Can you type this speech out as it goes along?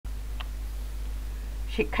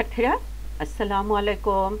শিক্ষার্থীরা আসসালামু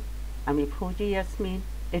আলাইকুম। আমি ফৌজি Yasmin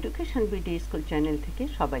education BD school channel থেকে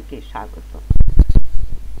সবাইকে স্বাগত।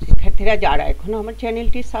 শিক্ষার্থীরা যারা এখনো আমার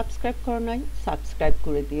চ্যানেলটি সাবস্ক্রাইব করো নাই সাবস্ক্রাইব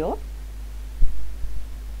করে দিও।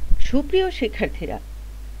 সুপ্রিয় শিক্ষার্থীরা,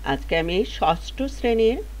 আজকে আমি ষষ্ঠ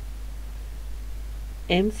শ্রেণীর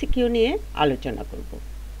এমসিকিউ নিয়ে আলোচনা করব।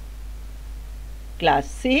 Class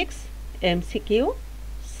 6 MCQ,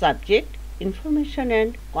 subject information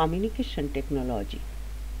and communication technology.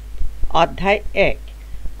 অধ্যায় 1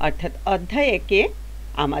 অর্থাৎ অধ্যায় 1-এ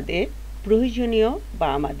আমাদের প্রয়োজনীয় বা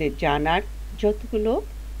আমাদের জানার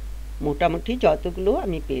মোটামুটি যতগুলো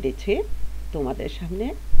আমি পেরেছি তোমাদের সামনে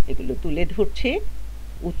এগুলো তুলে ধরছি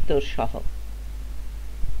উত্তর সহ।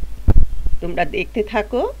 তোমরা দেখতে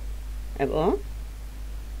থাকো এবং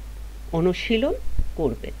অনুশীলন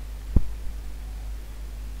করবে।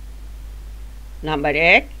 নাম্বার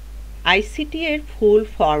 1, আইসিটি এর ফুল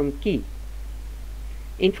ফর্ম কি?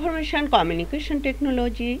 Information communication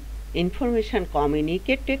technology, information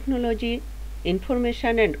communicate technology,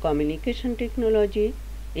 information and communication technology,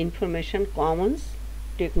 information Commons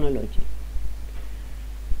technology.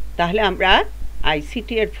 তাহলে আমরা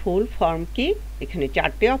আইসিটি এর ফুল ফর্ম কি, এখানে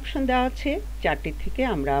 4টে অপশন দেওয়া আছে। 4টি থেকে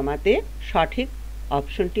আমরা আমাদের সঠিক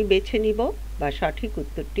অপশনটি বেছে নিব বা সঠিক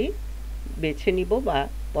উত্তরটি বেছে নিব বা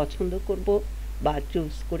পছন্দ করব বা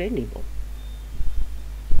চুজ করে নিব।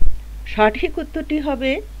 সঠিক উত্তরটি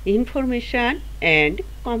হবে ইনফরমেশন অ্যান্ড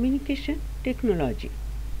কমিউনিকেশন টেকনোলজি।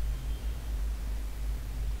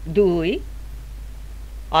 2,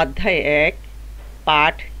 অধ্যায় 1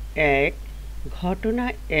 পাঠ 1 ঘটনা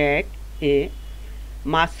 1-এ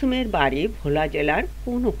মাসুমের বাড়ি ভোলা জেলার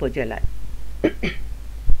কোন উপজেলায়?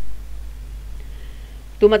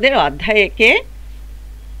 তোমাদের অধ্যায় 1-এ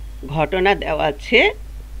ঘটনা দেওয়া আছে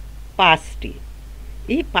 5টি।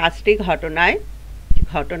 এই 5টি ঘটনা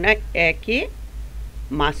 1-এ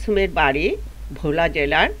মাসুমের বাড়ি ভোলা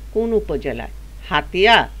জেলার কোন উপজেলায়?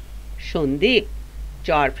 হাতিয়া, সন্দ্বীপ,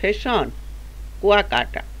 চরফ্যাশন,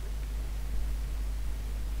 কুয়াকাটা।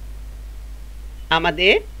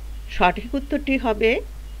 আমাদের সঠিক উত্তরটি হবে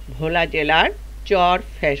ভোলা জেলার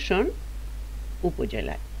চরফ্যাশন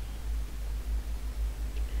উপজেলায়।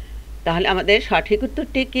 তাহলে আমাদের সঠিক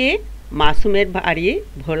উত্তরটি কি? মাসুমের বাড়ি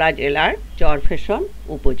ভোলা জেলার চরফ্যাশন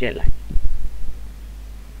উপজেলায়।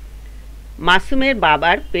 মাসুমের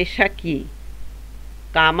বাবার পেশা কি?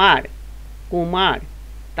 কামার, কুমার,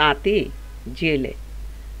 তাঁতি, জেলে।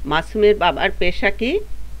 মাসুমের বাবার পেশা কি?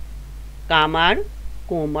 কামার,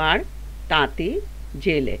 কুমার, তাঁতি,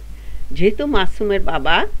 জেলে। যেহেতু মাসুমের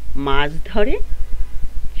বাবা মাছ ধরে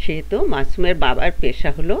সেহেতু মাসুমের বাবার পেশা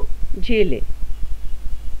হলো জেলে।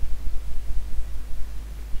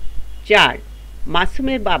 4,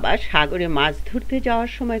 মাসুমের বাবা সাগরে মাছ ধরতে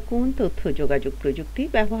যাওয়ার সময় কোন তথ্য যোগাযোগ প্রযুক্তি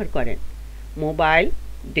ব্যবহার করেন? Mobile,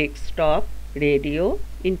 desktop, radio,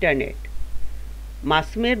 internet.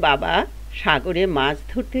 মাসুমের বাবা সাগরে মাছ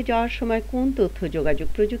ধরতে যাওয়ার সময় কোন তথ্য যোগাযোগ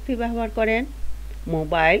প্রযুক্তি ব্যবহার করেন?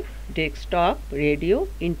 Mobile, desktop, radio,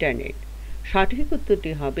 internet. সঠিক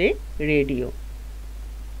উত্তরটি হবে রেডিও।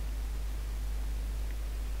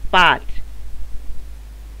 5,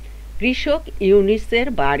 কৃষক ইউনুসের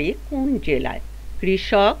বাড়ি কোন জেলায়?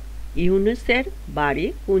 কৃষক ইউনুসের বাড়ি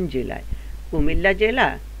কোন জেলায়? কুমিল্লা জেলা,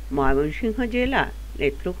 ময়মনসিংহ জেলা,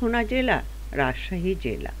 নেত্রকোনা জেলা, রাজশাহী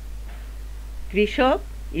জেলা। কৃষক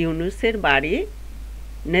ইউনুসের বাড়ি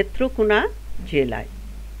নেত্রকোনা জেলায়।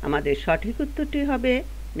 আমাদের সঠিক উত্তরটি হবে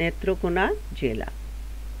নেত্রকোনা জেলা।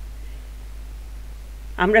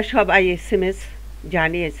 আমরা সবাই এসএমএস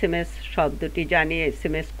জানি, এসএমএস শব্দটি জানি,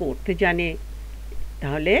 এসএমএস করতে জানি।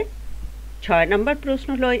 তাহলে 6 নম্বর প্রশ্ন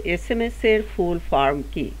হলো এসএমএস এর ফুল ফর্ম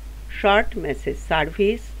কি? Short message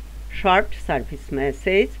service, short service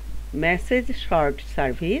message, message short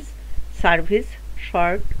service, service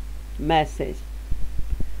short message.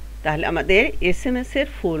 তাহলে আমাদের এসএমএস এর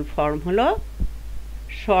ফুল ফর্ম হলো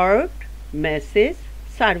short message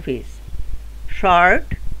service, short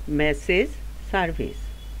message service.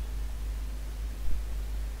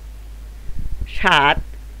 7,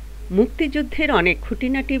 মুক্তিযুদ্ধের অনেক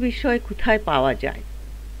খুঁটিনাটি বিষয় কোথায় পাওয়া যায়?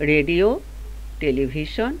 Radio,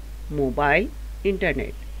 television, mobile,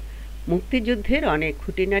 internet. মুক্তিযুদ্ধের অনেক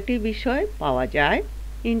খুঁটিনাটি বিষয় পাওয়া যায়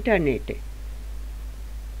ইন্টারনেটে।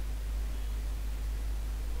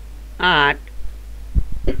 8,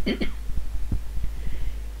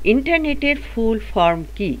 ইন্টারনেটের ফুল ফর্ম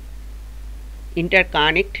কি?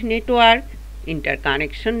 Interconnect network,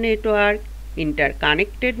 interconnection network,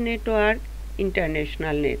 interconnected network,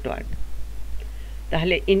 international network.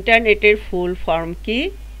 তাহলে ইন্টারনেটের ফুল ফর্ম কি?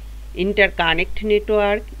 Interconnect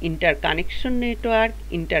network, interconnection network,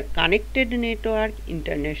 interconnected network,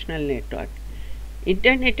 international network.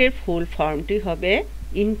 ইন্টারনেটের ফুল ফর্মটি হবে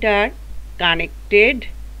ইন্টার কানেক্টেড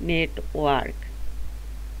নেটওয়ার্ক।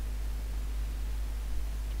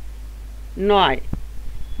 9,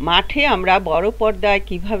 মাঠে আমরা বড় পর্দায়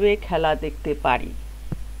কিভাবে খেলা দেখতে পারি?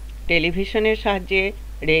 টেলিভিশনের সাহায্যে,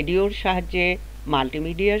 রেডিওর সাহায্যে,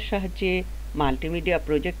 মাল্টিমিডিয়ার সাহায্যে, মাল্টিমিডিয়া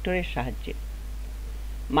প্রজেক্টরের সাহায্যে।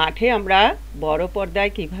 মাঠে আমরা বড়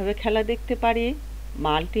পর্দায় কিভাবে খেলা দেখতে পারি?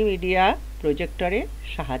 মাল্টিমিডিয়া প্রজেক্টরের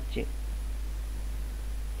সাহায্যে।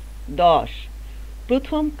 10,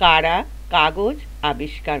 প্রথম কারা কাগজ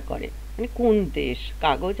আবিষ্কার করে? মানে কোন দেশ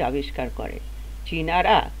কাগজ আবিষ্কার করে?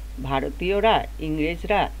 চীনারা, ভারতীয়রা,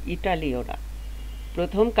 ইংরেজরা, ইটালীয়রা।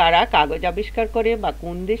 প্রথম কারা কাগজ আবিষ্কার করে বা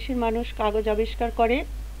কোন দেশের মানুষ কাগজ আবিষ্কার করে?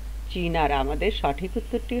 চীনারা। আমাদের সঠিক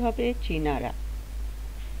উত্তরটি হবে চীনারা।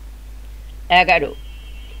 11,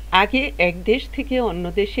 আগে এক দেশ থেকে অন্য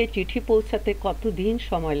দেশে চিঠি পৌঁছাতে কতদিন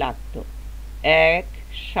সময় লাগত? 1,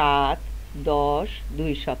 7, 10,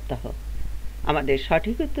 2 সপ্তাহ। আমাদের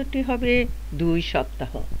সঠিক উত্তরটি হবে 2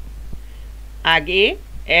 সপ্তাহ। আগে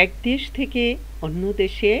এক দেশ থেকে অন্য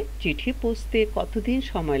দেশে চিঠি পৌঁছতে কতদিন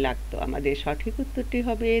সময় লাগতো? আমাদের সঠিক উত্তরটি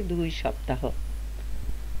হবে 2 সপ্তাহ।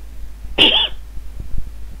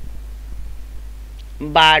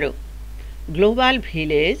 12, গ্লোবাল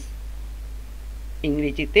ভিলেজ,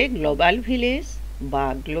 ইংরেজিতে গ্লোবাল ভিলেজ বা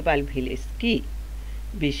গ্লোবাল ভিলেজ কি?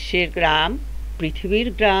 বিশ্বের গ্রাম, পৃথিবীর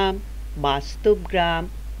গ্রাম, বাস্তব গ্রাম,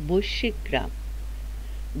 বৈশ্বিক গ্রাম।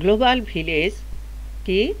 গ্লোবাল ভিলেজ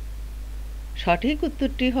কি? সঠিক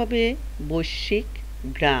উত্তরটি হবে বৈশ্বিক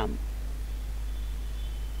গ্রাম।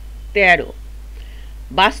 13,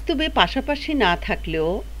 বাস্তবে পাশাপাশি না থাকলেও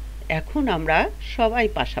এখন আমরা সবাই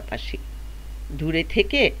পাশাপাশি। দূরে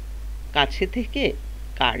থেকে, কাছে থেকে,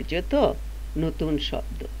 কার্যত নতুন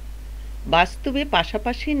শব্দ। বাস্তবে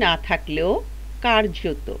পাশাপাশি না থাকলেও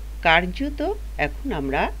কার্যত এখন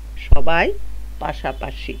আমরা সবাই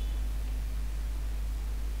পাশাপাশি।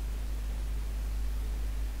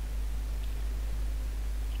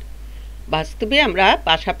 বাস্তবে আমরা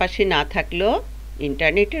পাশাপাশি না থাকলেও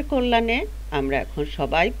ইন্টারনেটের কল্যাণে আমরা এখন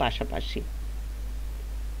সবাই পাশাপাশি।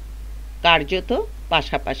 কার্যত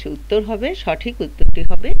পাশাপাশি উত্তর হবে, সঠিক উত্তরটি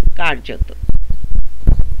হবে কার্যত।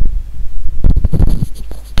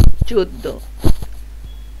 14,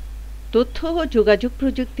 তথ্য ও যোগাযোগ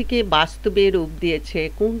প্রযুক্তিকে বাস্তবে রূপ দিয়েছে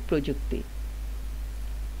কোন প্রযুক্তি?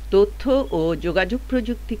 তথ্য ও যোগাযোগ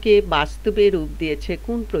প্রযুক্তিকে বাস্তবে রূপ দিয়েছে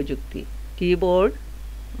কোন প্রযুক্তি? Keyboard,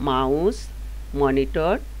 mouse,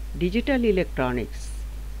 monitor, digital electronics.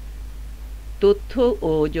 তথ্য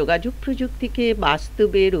ও যোগাযোগ প্রযুক্তিকে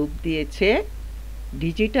বাস্তবে রূপ দিয়েছে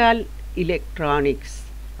ডিজিটাল ইলেকট্রনিক্স।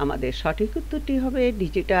 আমাদের সঠিক উত্তরটি হবে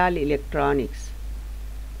ডিজিটাল ইলেকট্রনিক্স।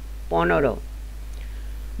 15,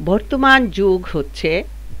 বর্তমান যুগ হচ্ছে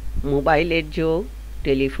মোবাইলের যুগ,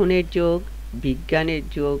 টেলিফোনের যুগ, বিজ্ঞানের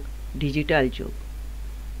যুগ, ডিজিটাল যুগ।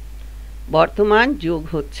 বর্তমান যুগ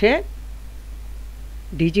হচ্ছে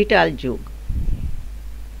ডিজিটাল যুগ।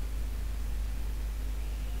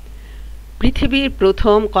 পৃথিবীর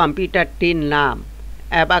প্রথম কম্পিউটারটির নাম?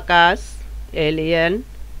 Abacus, alien,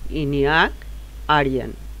 ইনিয়াক,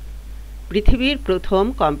 Aryan. পৃথিবীর প্রথম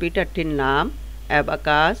কম্পিউটারটির নাম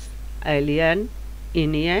অ্যাবাকাস, এলিয়েন,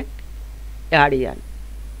 ইনিয়াক, আরিয়ান।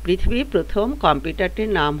 পৃথিবীর প্রথম কম্পিউটারটির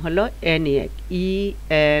নাম হলো ENIAC,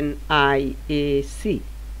 ENIAC।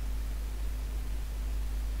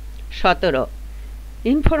 17,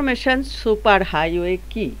 information super highway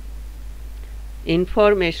কি?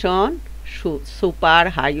 ইনফরমেশন সুপার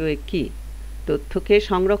হাইওয়ে কি? তথ্যকে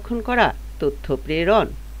সংরক্ষণ করা, তথ্য প্রেরণ,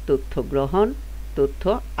 তথ্য গ্রহণ, তথ্য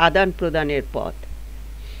আদান প্রদানের পথ।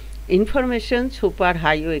 ইনফরমেশন সুপার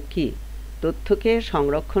হাইওয়ে কি? তথ্যকে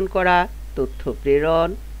সংরক্ষণ করা, তথ্য প্রেরণ,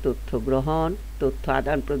 তথ্য গ্রহণ, তথ্য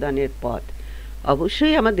আদান প্রদানের পথ।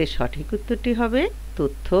 অবশ্যই আমাদের সঠিক উত্তরটি হবে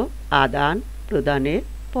তথ্য আদান প্রদানের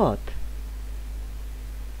পথ।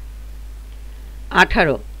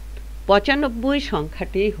 18, 95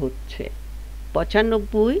 সংখ্যাটি হচ্ছে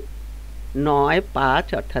 95, 9, 5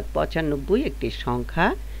 অর্থাৎ 95 একটি সংখ্যা।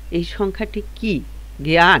 এই সংখ্যাটি কি?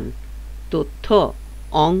 জ্ঞান, তথ্য,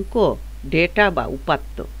 অঙ্ক, ডেটা বা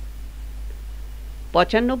উপাত্ত।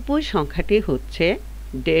 95 সংখ্যাটি হচ্ছে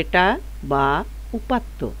ডেটা বা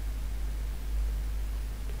উপাত্ত।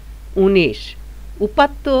 19,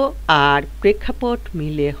 উপাত্ত আর প্রেক্ষাপট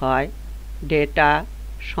মিলে হয় ডেটা,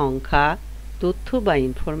 সংখ্যা, তথ্য বা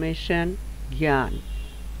ইনফরমেশন, জ্ঞান।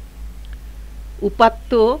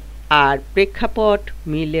 উপাত্ত আর প্রেক্ষাপট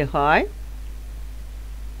মিলে হয়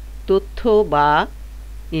তথ্য বা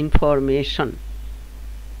ইনফরমেশন।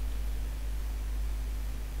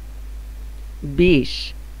 20,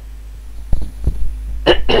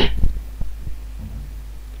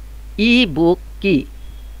 ই-বুক কি?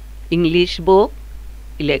 ইংলিশ বুক,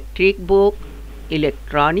 ইলেকট্রিক বুক,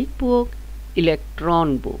 ইলেকট্রনিক বুক, ইলেকট্রন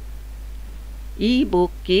বুক।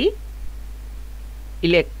 ই-বুক কি?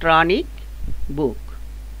 ইলেকট্রনিক বুক।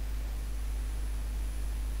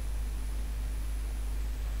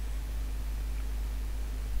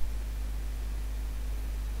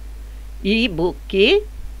 ই-বুক কি?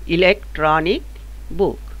 ইলেকট্রনিক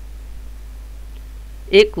বুক।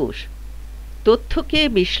 21 তথ্যকে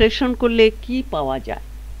বিশ্লেষণ করলে কি পাওয়া যায়?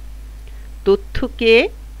 তথ্যকে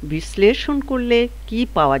বিশ্লেষণ করলে কি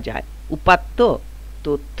পাওয়া যায়? উপাত্ত,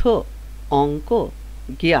 তথ্য, অঙ্ক,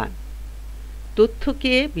 জ্ঞান।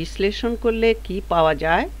 তথ্যকে বিশ্লেষণ করলে কি পাওয়া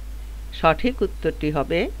যায়? সঠিক উত্তরটি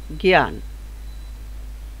হবে জ্ঞান।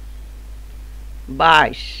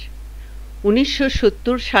 22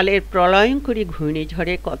 1970 সালের প্রলয়ঙ্করী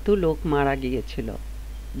ঘূর্ণিঝড়ে কত লোক মারা গিয়েছিল?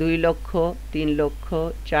 2 লক্ষ, 3 লক্ষ,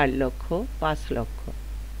 4 লক্ষ, 5 লক্ষ।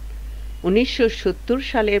 1970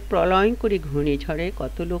 সালের প্রলয়ঙ্করী ঘূর্ণিঝড়ে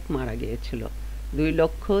কত লোক মারা গিয়েছিল? 2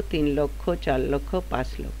 লক্ষ, 3 লক্ষ, 4 লক্ষ, 5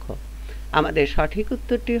 লক্ষ। আমাদের সঠিক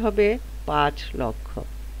উত্তরটি হবে 5 লক্ষ।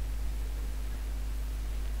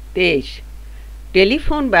 23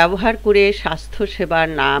 টেলিফোন ব্যবহার করে স্বাস্থ্যসেবার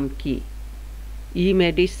নাম কি?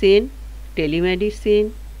 ই-মেডিসিন, টেলিমেডিসিন,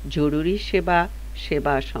 জরুরি সেবা,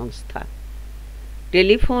 সেবা সংস্থা।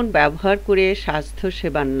 টেলিফোন ব্যবহার করে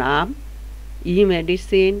স্বাস্থ্যসেবার নাম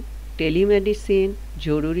ই-মেডিসিন, টেলিমেডিসিন,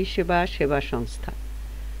 জরুরি সেবা, সেবা সংস্থা।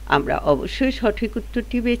 আমরা অবশ্যই সঠিক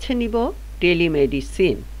উত্তরটি বেছে নিব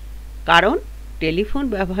টেলিমেডিসিন, কারণ টেলিফোন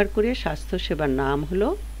ব্যবহার করে স্বাস্থ্যসেবার নাম হলো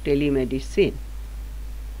টেলিমেডিসিন।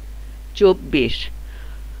 24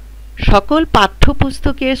 সকল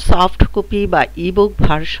পাঠ্যপুস্তকের সফট কপি বা ইবুক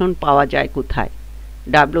ভার্সন পাওয়া যায় কোথায়?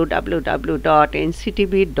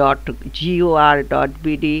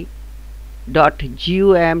 www.nctv.gor.bd,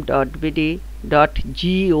 .gum.bd,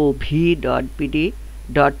 .gov.bd,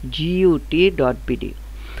 .gut.bd।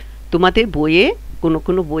 তোমাদের বইয়ে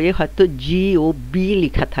কোনো বইয়ে হয়তো GOB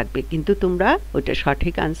লেখা থাকবে, কিন্তু তোমরা ওটা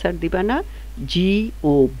সঠিক আনসার দিবা না,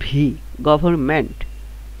 GOV, গভর্নমেন্ট।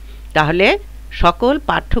 তাহলে সকল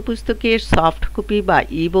পাঠ্যপুস্তকের সফট কপি বা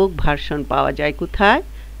ইবুক ভার্সন পাওয়া যায় কোথায়?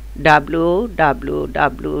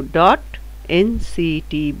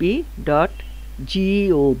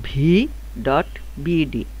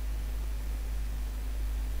 www.nctv.gov.bd।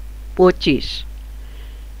 25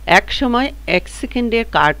 এক সময় 1 সেকেন্ডের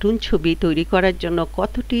কার্টুন ছবি তৈরি করার জন্য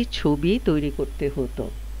কতটি ছবি তৈরি করতে হতো?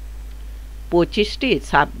 25টি,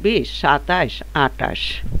 26, 27, 28।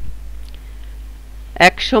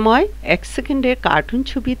 এক সময় 1 সেকেন্ডের কার্টুন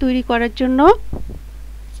ছবি তৈরি করার জন্য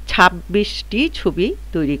 26টি ছবি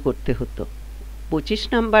তৈরি করতে হতো। 25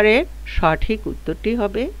 নম্বরের সঠিক উত্তরটি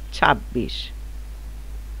হবে 26।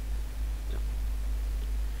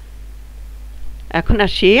 এখন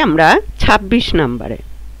আসি আমরা 26 নম্বরে।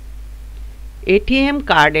 এটিএম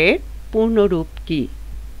কার্ডের পূর্ণরূপ কি?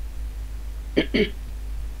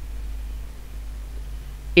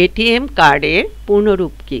 এটিএম কার্ডের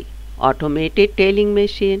পূর্ণরূপ কি? Automated telling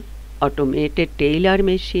machine, automated Taylor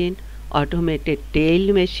machine, automated tail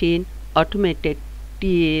machine, automated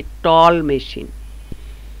টল মেশিন।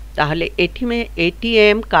 তাহলে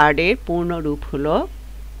এটিএম কার্ডের পূর্ণরূপ হলো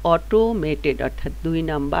অটোমেটেড, অর্থাৎ 2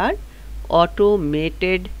 নাম্বার,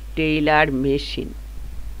 অটোমেটেড টেইলার মেশিন।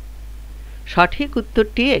 সঠিক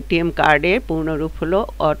উত্তরটি এটিএম কার্ডের পূর্ণরূপ হলো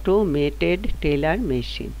অটোমেটেড টেইলার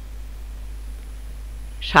মেশিন।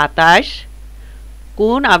 27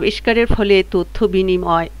 কোন আবিষ্কারের ফলে তথ্য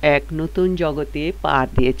বিনিময় এক নতুন জগতে পা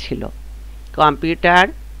দিয়েছিল? Computer,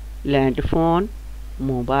 landphone,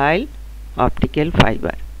 mobile, optical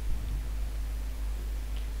fibre.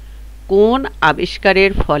 কোন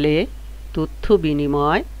আবিষ্কারের ফলে তথ্য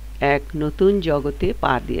বিনিময় এক নতুন জগতে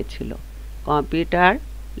পা দিয়েছিল? Computer,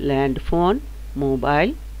 landphone, mobile,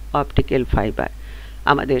 optical fibre.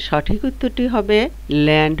 আমাদের সঠিক উত্তরটি হবে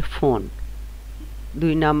ল্যান্ডফোন,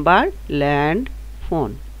 2 নাম্বার, ল্যান্ডফোন।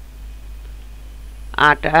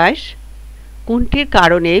 28 কোনটির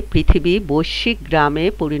কারণে পৃথিবী বৈশ্বিক গ্রামে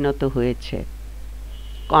পরিণত হয়েছে?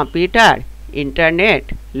 Computer, internet,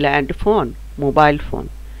 landphone, mobile phone.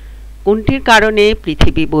 কোনটির কারণে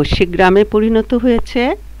পৃথিবী বৈশ্বিক গ্রামে পরিণত হয়েছে?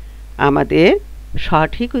 আমাদের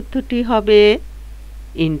সঠিক উত্তরটি হবে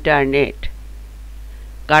ইন্টারনেট,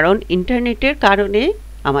 কারণ ইন্টারনেটের কারণে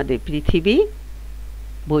আমাদের পৃথিবী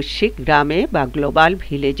বৈশ্বিক গ্রামে বা গ্লোবাল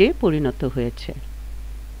ভিলেজে পরিণত হয়েছে।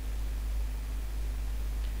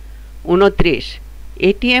 29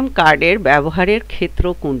 এটিএম কার্ডের ব্যবহারের ক্ষেত্র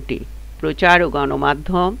কোনটি? প্রচার ও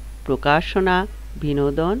গণমাধ্যম, প্রকাশনা,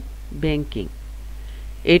 বিনোদন, ব্যাংকিং।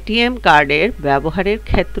 এটিএম কার্ডের ব্যবহারের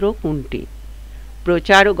ক্ষেত্র কোনটি?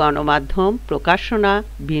 প্রচার ও গণমাধ্যম, প্রকাশনা,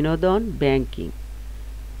 বিনোদন, ব্যাংকিং।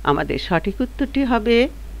 আমাদের সঠিক উত্তরটি হবে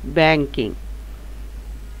ব্যাংকিং।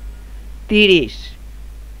 30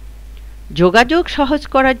 যোগাযোগ সহজ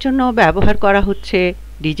করার জন্য ব্যবহার করা হচ্ছে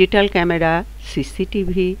digital camera,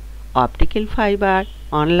 CCTV, optical fibre,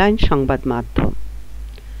 online সংবাদ মাধ্যম।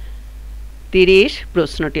 30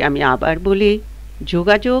 প্রশ্নটি আমি আবার বলি,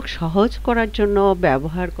 যোগাযোগ সহজ করার জন্য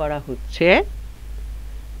ব্যবহার করা হচ্ছে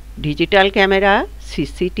digital camera,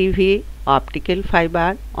 CCTV, optical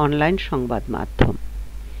fibre, online সংবাদ মাধ্যম।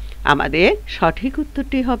 আমাদের সঠিক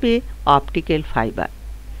উত্তরটি হবে অপটিক্যাল ফাইবার,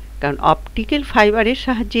 কারণ অপটিক্যাল ফাইবারের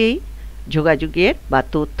সাহায্যেই যোগাযোগের বা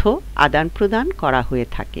তথ্য আদান প্রদান করা হয়ে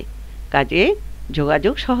থাকে। কাজে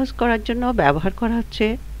যোগাযোগ সহজ করার জন্য ব্যবহার করা হচ্ছে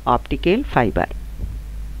অপটিক্যাল ফাইবার।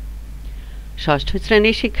 ষষ্ঠ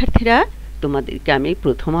শ্রেণীর শিক্ষার্থীরা, তোমাদেরকে আমি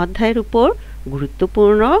প্রথম অধ্যায়ের উপর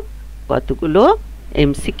গুরুত্বপূর্ণ কতগুলো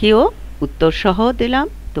এমসিকিউ উত্তর সহ দিলাম।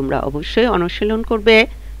 তোমরা অবশ্যই অনুশীলন করবে।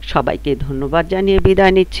 সবাইকে ধন্যবাদ জানিয়ে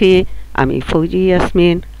বিদায় নিচ্ছি। আমি ফৌজি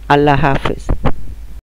ইয়াসমিন। আল্লাহ হাফেজ।